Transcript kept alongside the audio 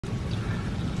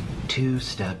2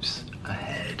 steps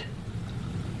ahead.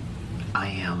 I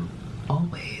am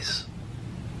always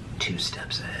 2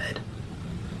 steps ahead.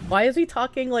 Why is he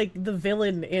talking like the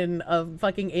villain in a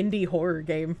fucking indie horror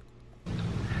game?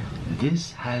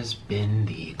 This has been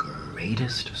the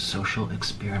greatest social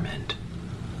experiment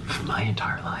for my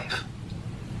entire life.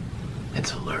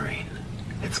 It's alluring,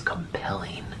 it's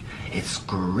compelling, it's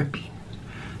gripping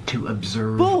to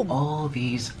observe all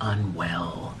these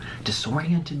unwell,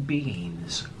 disoriented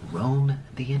beings roam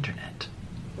the internet.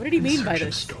 What did he mean by this?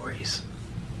 this? Stories,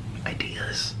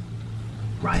 ideas,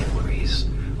 rivalries,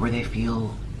 where they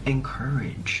feel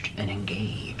encouraged and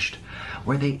engaged,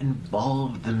 where they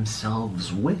involve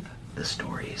themselves with the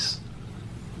stories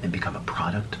and become a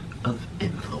product of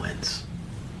influence.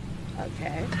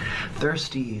 Okay.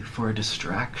 Thirsty for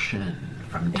distraction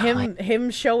from time. Him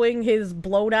showing his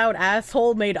blown out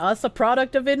asshole made us a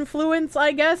product of influence,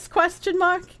 I guess, question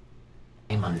mark?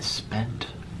 Time unspent,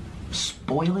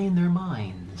 spoiling their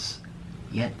minds,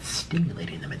 yet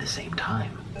stimulating them at the same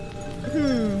time.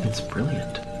 It's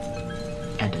brilliant.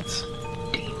 And it's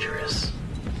dangerous.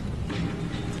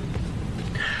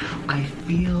 I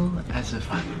feel as if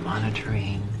I'm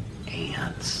monitoring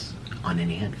ants on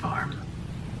an ant farm.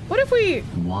 What if we...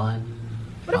 One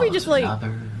What if we just, like,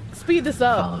 another, speed this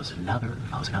up? follows another.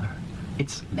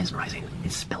 It's mesmerizing.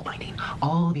 It's spellbinding.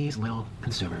 All these little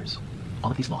consumers,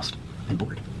 all of these lost and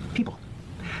bored people.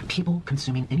 People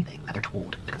consuming anything that they're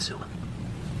told to consume.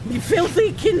 You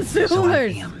filthy consumers! So I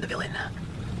am the villain,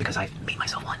 because I've made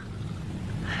myself one.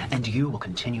 And you will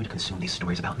continue to consume these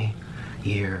stories about me,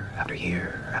 year after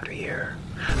year after year,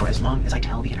 for as long as I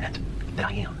tell the internet that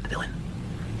I am the villain.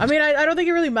 I mean, I don't think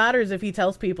it really matters if he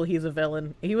tells people he's a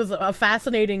villain. He was a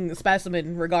fascinating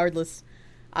specimen, regardless.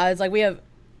 It's like we have...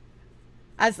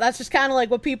 That's just kind of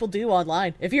like what people do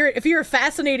online. If you're a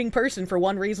fascinating person for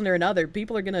one reason or another,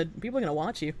 people are gonna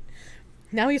watch you.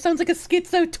 Now he sounds like a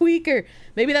schizo tweaker.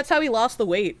 Maybe that's how he lost the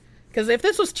weight. Because if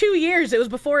this was 2 years, it was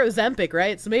before Ozempic,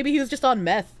 right? So maybe he was just on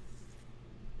meth.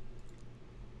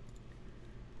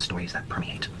 Stories that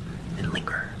permeate and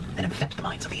linger and infect the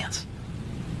minds of the ants.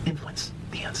 Influence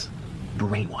the ants.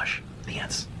 Brainwash the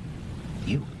ants.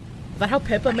 You. Is that how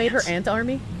Pippa made her ant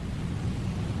army?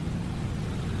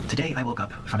 Today I woke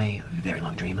up from a very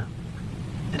long dream.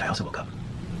 And I also woke up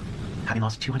having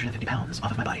lost 250 pounds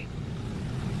off of my body.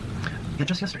 Yet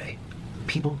just yesterday,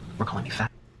 people were calling me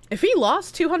fat. If he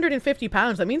lost 250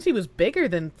 pounds, that means he was bigger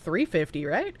than 350,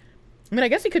 right? I mean, I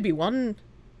guess he could be one...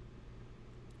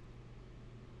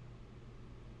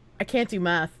 I can't do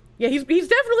math. Yeah, he's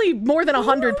definitely more than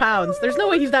 100 pounds. There's no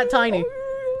way he's that tiny.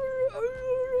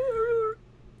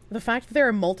 The fact that there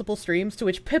are multiple streams to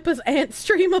which Pippa's ant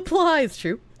stream applies.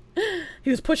 True. He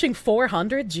was pushing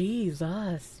 400?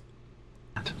 Jesus.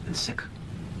 And sick.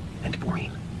 And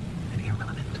boring. And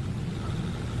irrelevant.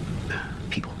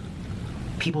 People.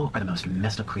 People are the most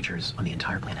messed up creatures on the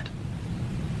entire planet.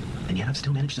 And yet I've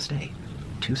still managed to stay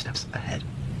 2 steps ahead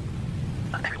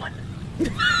of everyone.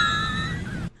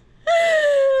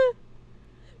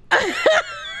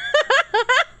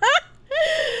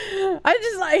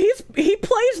 He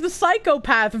plays the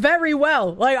psychopath very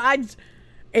well. Like,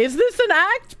 is this an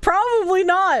act? Probably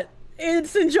not.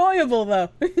 It's enjoyable though.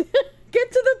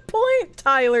 Get to the point,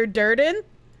 Tyler Durden.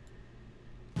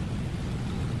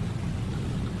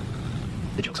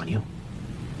 The joke's on you.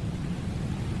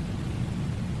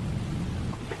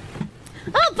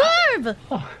 Oh, Barb!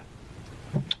 Oh,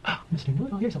 Mr.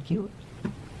 Noodle, you're so cute.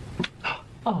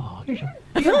 Oh, you're so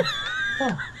cute.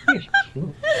 Oh, you're so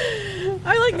cute.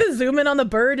 I like the zoom in on the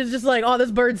bird. It's just like, oh,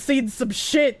 this bird's seen some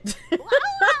shit.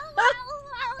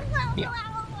 Yeah.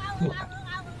 You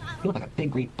look like a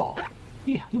big green ball.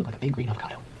 Yeah, you look like a big green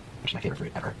avocado, which is my favorite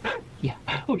fruit ever. Yeah.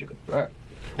 Oh, you're good bird.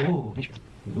 Oh, Mr.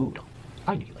 Noodle.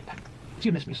 I knew you like that.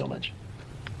 You miss me so much.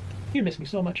 You miss me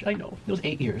so much. I know. It was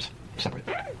 8 years separate.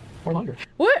 Or longer.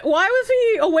 What? Why was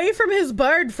he away from his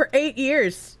bird for 8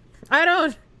 years? I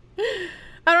don't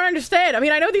understand. I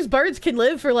mean, I know these birds can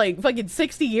live for like fucking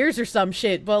 60 years or some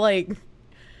shit, but like,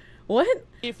 what?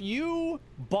 If you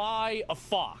buy a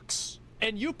fox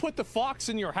and you put the fox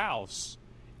in your house,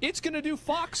 it's gonna do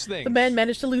fox things. The man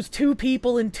managed to lose 2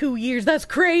 people in 2 years. That's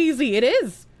crazy. It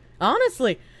is.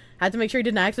 Honestly. Had to make sure he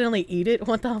didn't accidentally eat it.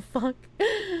 What the fuck?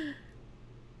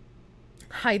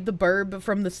 Hide the burb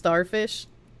from the starfish.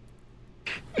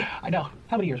 I know.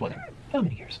 How many years was it? How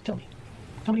many years? Tell me.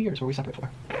 How many years were we separate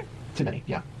for? Too many,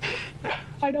 yeah.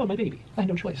 I know, my baby. I had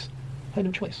no choice. I had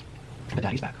no choice. But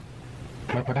Daddy's back.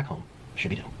 We're back home. Should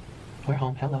be do. We're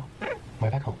home. Hello. We're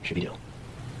back home. Should be do.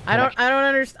 I don't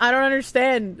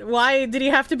understand. Why did he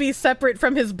have to be separate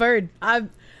from his bird?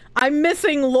 I'm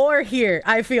missing lore here,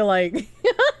 I feel like.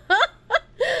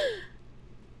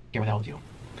 here with all of you.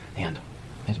 And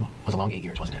it was a long 8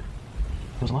 years, wasn't it?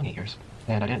 It was a long 8 years.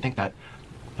 And I didn't think that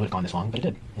it would have gone this long, but it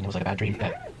did. And it was like a bad dream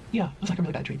that, yeah, it was like a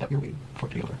really bad dream that we were waiting for it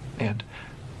to be over. And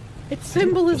It's it was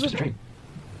symbolism. just a dream.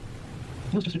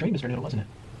 It was just a dream, Mr. Noodle, wasn't it?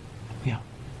 Yeah.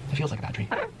 It feels like a bad dream.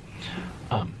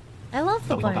 I love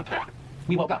the But we woke bird. up.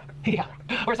 We woke up. Yeah.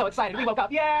 We're so excited. We woke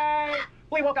up. Yay!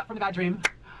 We woke up from the bad dream.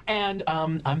 And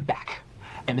I'm back.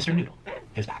 And Mr. Noodle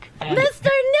is back. And Mr. That's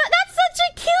such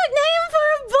a cute name for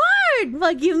a bird!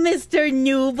 Like you, Mr.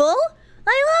 Nooble.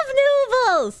 I love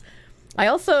Noobles! I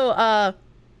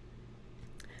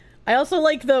also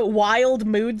like the wild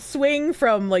mood swing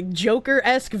from like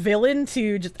Joker-esque villain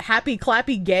to just happy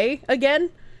clappy gay again.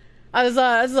 As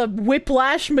a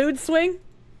whiplash mood swing.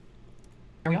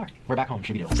 here we are. We're back home,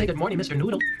 Shibito. Say good morning, Mr.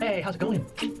 Noodle. Hey, how's it going?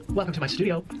 Welcome to my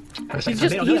studio.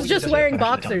 He's just wearing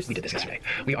boxers. We did this yesterday.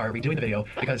 We are redoing the video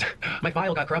because my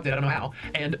file got corrupted. I don't know how,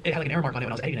 and it had like an error mark on it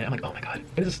when I was editing it. I'm like, oh my god,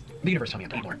 this is the universe telling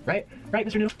me I'm doing more, right? Right,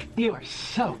 Mr. Noodle? You are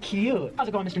so cute. How's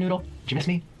it going, Mr. Noodle? Did you miss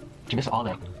me? Did you miss all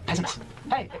the peasants?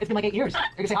 Hey, it's been like 8 years. You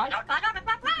can say hi.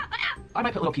 I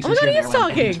might put little pieces Oh my God, here he and is there when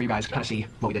talking. endings for you guys to kind of see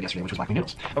what we did yesterday, which was black bean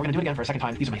noodles. But we're gonna do it again for a second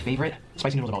time. These are my favorite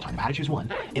spicy noodles of all time. If I had to choose one,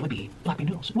 it would be black bean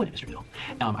noodles. Wouldn't it, Mr. Noodle?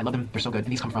 I love them. They're so good.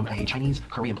 And these come from a Chinese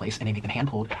Korean place, and they make them hand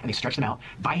pulled, and they stretch them out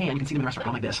by hand. You can see them in the restaurant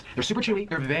going like this. They're super chewy.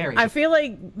 They're very. I feel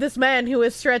like this man who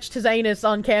has stretched his anus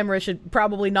on camera should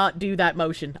probably not do that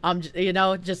motion.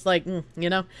 Just like,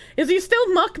 is he still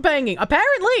mukbanging?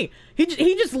 Apparently, he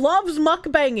just loves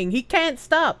mukbanging. He can't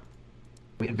stop.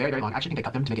 And very, very long. I actually think they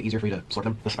cut them to make it easier for you to sort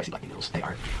them. The spicy black bean noodles. They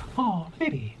are. Oh,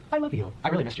 baby, I love you. I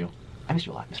really missed you. I missed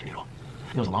you a lot, Mr. Noodle.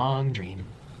 It was a long dream.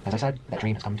 As I said, that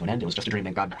dream has come to an end. It was just a dream,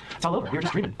 thank God. It's all over. We were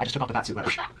just dreaming. I just took off the fat suit.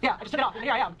 Yeah, I just took it off, and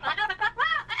here I am.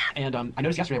 And I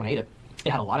noticed yesterday when I ate it,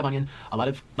 it had a lot of onion, a lot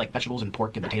of like vegetables and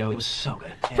pork and potato. It was so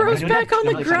good. And Bro's back on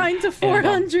the grind to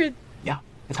 400. Yeah,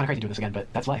 it's kind of crazy doing this again,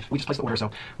 but that's life. We just placed the order,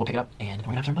 so we'll pick it up, and we're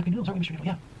gonna have some black bean noodles, aren't we, Mr.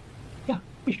 Noodle? Yeah,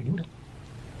 Mr. Noodle.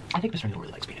 I think Mr. Noodle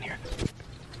really likes being in here.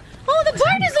 Oh, the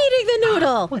bird is eating the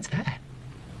noodle. What's that?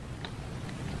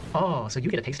 Oh, so you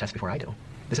get a taste test before I do.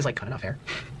 This is like kind of not fair.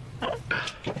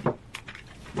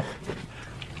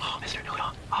 Oh, Mr.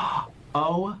 Noodle.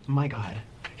 Oh my God.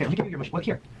 Here, let me give you your mush. Look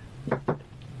here.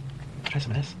 Try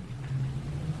some of this.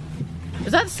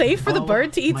 Is that safe for the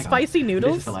bird to eat my God. spicy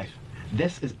noodles? This is the life.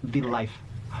 This is the life.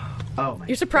 Oh my.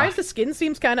 You're surprised the skin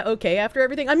seems kind of okay after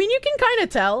everything? I mean, you can kind of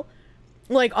tell,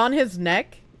 like, on his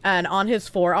neck and on his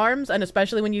forearms, and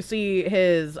especially when you see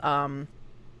his, upper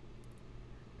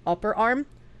arm.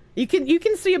 You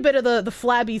can see a bit of the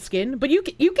flabby skin, but you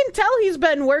can tell he's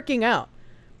been working out.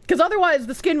 Because otherwise,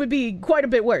 the skin would be quite a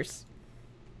bit worse.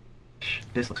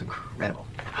 This looks incredible.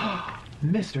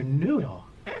 Mr. Noodle.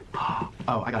 Oh,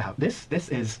 I gotta have this. This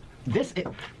is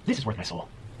worth my soul.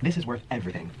 This is worth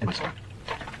everything in my soul.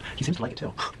 He seems to like it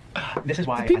too. This is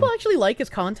why. Do people actually like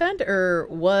his content, or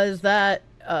was that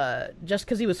just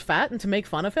because he was fat and to make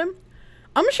fun of him?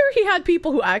 I'm sure he had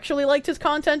people who actually liked his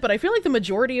content, but I feel like the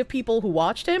majority of people who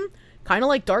watched him, kind of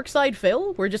like Darkside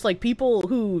Phil, were just like people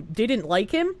who didn't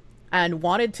like him and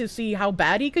wanted to see how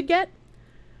bad he could get.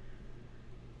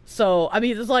 So, I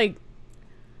mean, it's like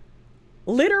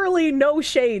literally no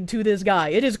shade to this guy.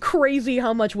 It is crazy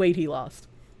how much weight he lost.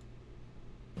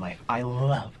 Life. I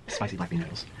love spicy black bean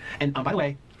noodles. And by the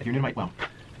way, if you're new to my, well,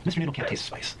 Mr. Noodle can't taste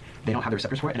spice. They don't have the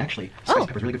receptors for it, and actually, spicy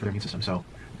pepper is really good for their immune system. So,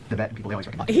 the vet and people, they always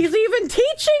recommend. He's even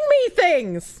teaching me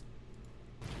things.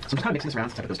 So I'm just kind of mixing this around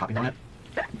since I put those toppings on it.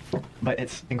 But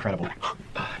it's incredible.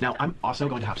 Now I'm also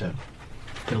going to have to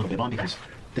put a little bib on because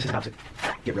this is about to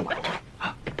get real wild.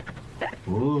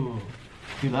 Ooh,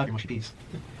 you love your mushy peas.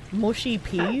 Mushy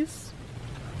peas?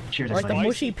 Cheers, Like the everybody.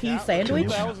 mushy pea cat sandwich? raid.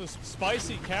 That was a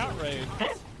spicy cat raid.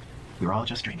 We were all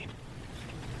just dreaming.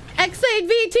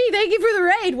 X8VT, thank you for the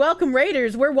raid. Welcome,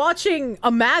 Raiders. We're watching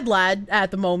a Mad Lad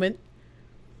at the moment.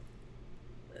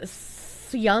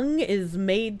 Young is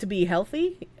made to be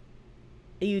healthy.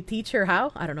 You teach her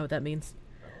how? I don't know what that means.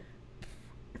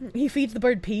 He feeds the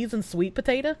bird peas and sweet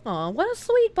potato. Aw, what a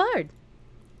sweet bird.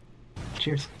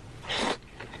 Cheers.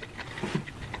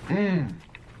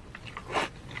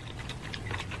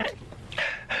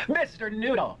 Mr.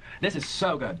 Noodle, this is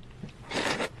so good.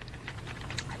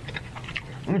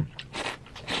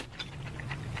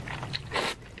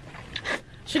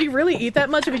 Should he really eat that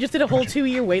much if he just did a whole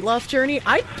 2-year weight loss journey?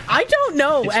 I don't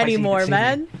know It's spicy, anymore, it's savory.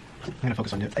 man. I'm gonna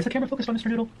focus on it. Is the camera focused on Mr.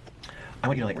 Noodle? I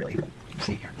want you to like really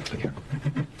see here. Put it here.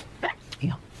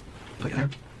 Yeah. Put it there.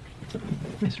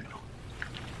 Mr. Noodle.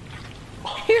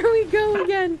 Here we go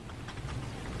again.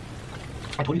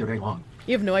 I told you they're very long.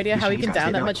 You have no idea how he can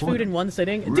down that much food in one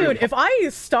sitting. Really? Dude, if I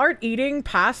start eating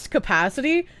past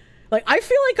capacity, Like, I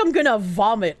feel like I'm gonna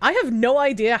vomit. I have no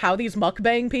idea how these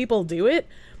mukbang people do it.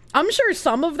 I'm sure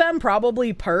some of them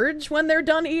probably purge when they're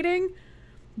done eating.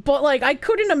 But, like, I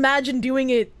couldn't imagine doing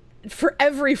it for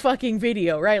every fucking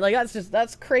video, right? Like,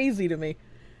 that's crazy to me.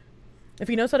 If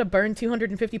he knows how to burn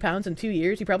 250 pounds in 2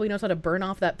 years, he probably knows how to burn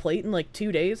off that plate in, like,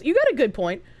 2 days. You got a good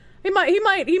point. He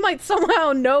might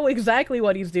somehow know exactly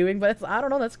what he's doing, but I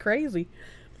don't know, that's crazy.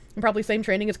 And probably same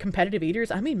training as competitive eaters.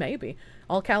 I mean, maybe.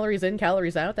 All calories in,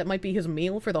 calories out. That might be his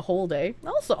meal for the whole day.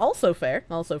 Also fair.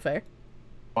 Also fair.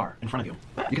 Bar in front of you.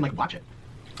 You can, like, watch it.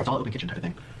 It's all open kitchen type of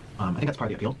thing. I think that's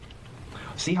part of the appeal.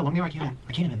 See how long they are? I can't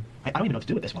even. I don't even know what to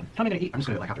do with this one. How am I gonna eat? I'm just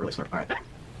gonna, like, have to really slurp. All right.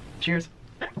 Cheers.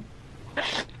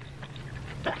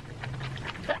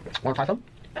 Want to try some?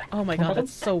 Oh my god,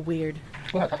 that's so weird.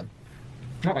 Go ahead, try some.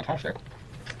 Not fantastic.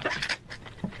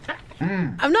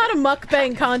 I'm not a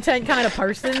mukbang content kind of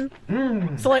person.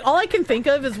 So, like, all I can think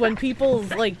of is when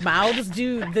people's, like, mouths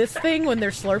do this thing when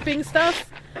they're slurping stuff.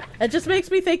 It just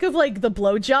makes me think of, like, the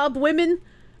blowjob women.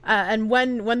 And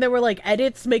when there were, like,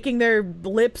 edits making their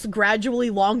lips gradually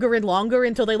longer and longer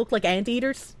until they looked like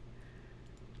anteaters.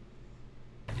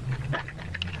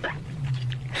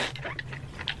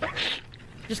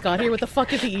 Just got here. What the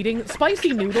fuck is he eating?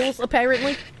 Spicy noodles,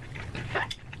 apparently.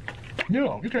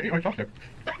 No, you can't eat my chopstick.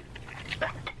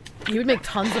 He would make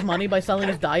tons of money by selling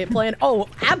his diet plan. Oh,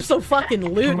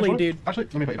 abso-fucking-lutely, dude. Actually,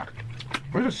 let me put you back.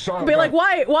 Where's this so Be like,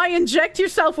 why inject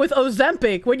yourself with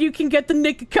Ozempic when you can get the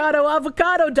Nikocado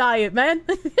avocado diet, man?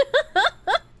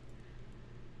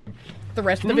 The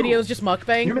rest of the video is just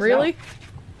mukbang, really?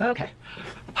 Okay.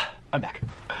 I'm back.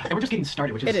 And we're just getting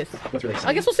started, which is, It is. what's really exciting.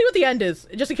 I guess we'll see what the end is,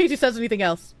 just in case he says anything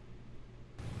else.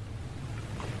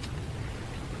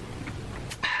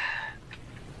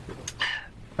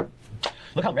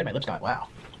 Look how red my lips got. Wow.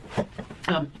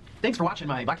 Thanks for watching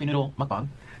my Black Bean Noodle mukbang,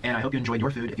 and I hope you enjoyed your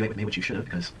food if you ate with me, which you should have,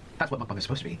 because that's what mukbang is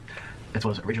supposed to be. That's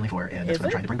what it was originally for, and that's what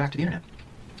I'm trying to bring back to the internet.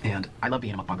 And I love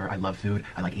being a mukbanger. I love food.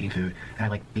 I like eating food, and I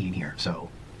like being here. So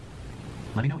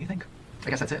let me know what you think. I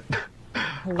guess that's it.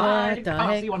 What the I'll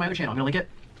heck? see you on my other channel. I'm gonna link it.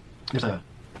 There's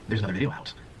another video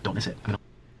out. Don't miss it.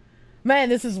 Man,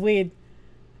 this is weird.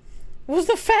 Was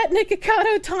the fat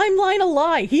Nikocado timeline a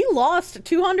lie? He lost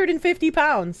 250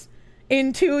 pounds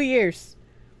in 2 years.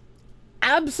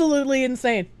 Absolutely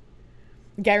insane.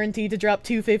 Guaranteed to drop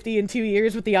 250 in 2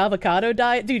 years with the avocado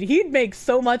diet. Dude, he'd make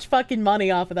so much fucking money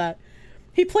off of that.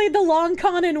 He played the long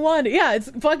con and won. Yeah,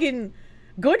 it's fucking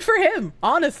good for him,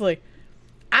 honestly.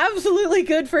 Absolutely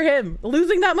good for him.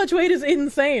 Losing that much weight is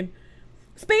insane.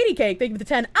 Spady Cake, thank you for the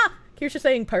 10. Ah! Kirsche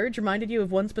saying Purge reminded you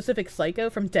of one specific psycho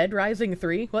from Dead Rising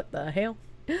 3. What the hell?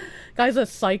 Guy's a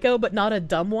psycho, but not a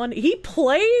dumb one. He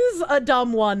plays a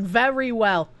dumb one very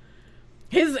well.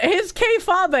 His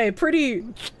kayfabe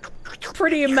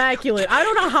pretty immaculate. I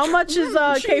don't know how much is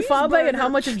kayfabe and how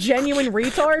much is genuine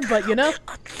retard, but you know.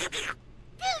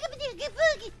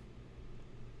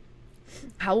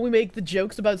 How will we make the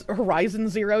jokes about Horizon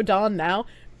Zero Dawn now?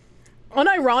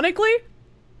 Unironically,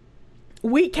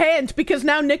 we can't, because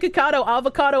now Nikocado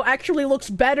Avocado actually looks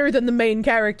better than the main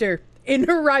character in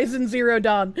Horizon Zero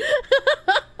Dawn.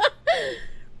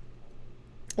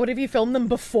 What if you filmed them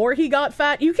before he got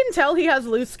fat? You can tell he has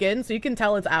loose skin, so you can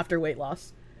tell it's after weight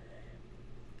loss.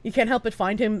 You can't help but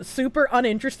find him super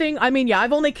uninteresting. I mean, yeah,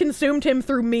 I've only consumed him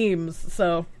through memes,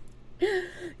 so...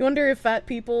 You wonder if fat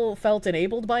people felt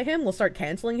enabled by him will start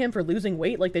canceling him for losing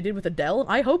weight like they did with Adele?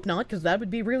 I hope not, because that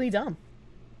would be really dumb.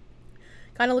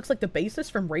 Kind of looks like the bassist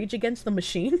from Rage Against the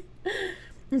Machine.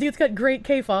 Dude's got great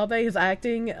kayfabe, his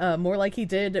acting, more like he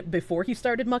did before he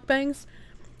started mukbangs.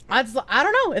 I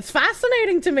don't know, it's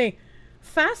fascinating to me.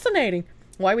 Fascinating.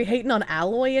 Why are we hating on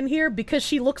Alloy in here? Because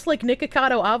she looks like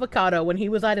Nikocado Avocado when he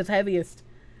was at his heaviest.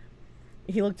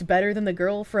 He looked better than the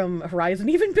girl from Horizon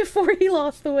even before he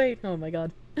lost the weight. Oh my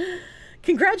god.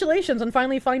 Congratulations on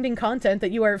finally finding content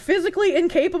that you are physically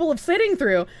incapable of sitting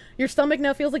through. Your stomach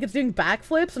now feels like it's doing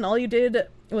backflips and all you did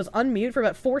was unmute for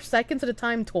about 4 seconds at a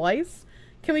time twice.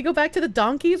 Can we go back to the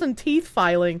donkeys and teeth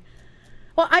filing?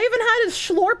 Well, I even had his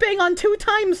schlorping on 2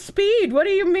 times speed. What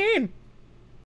do you mean?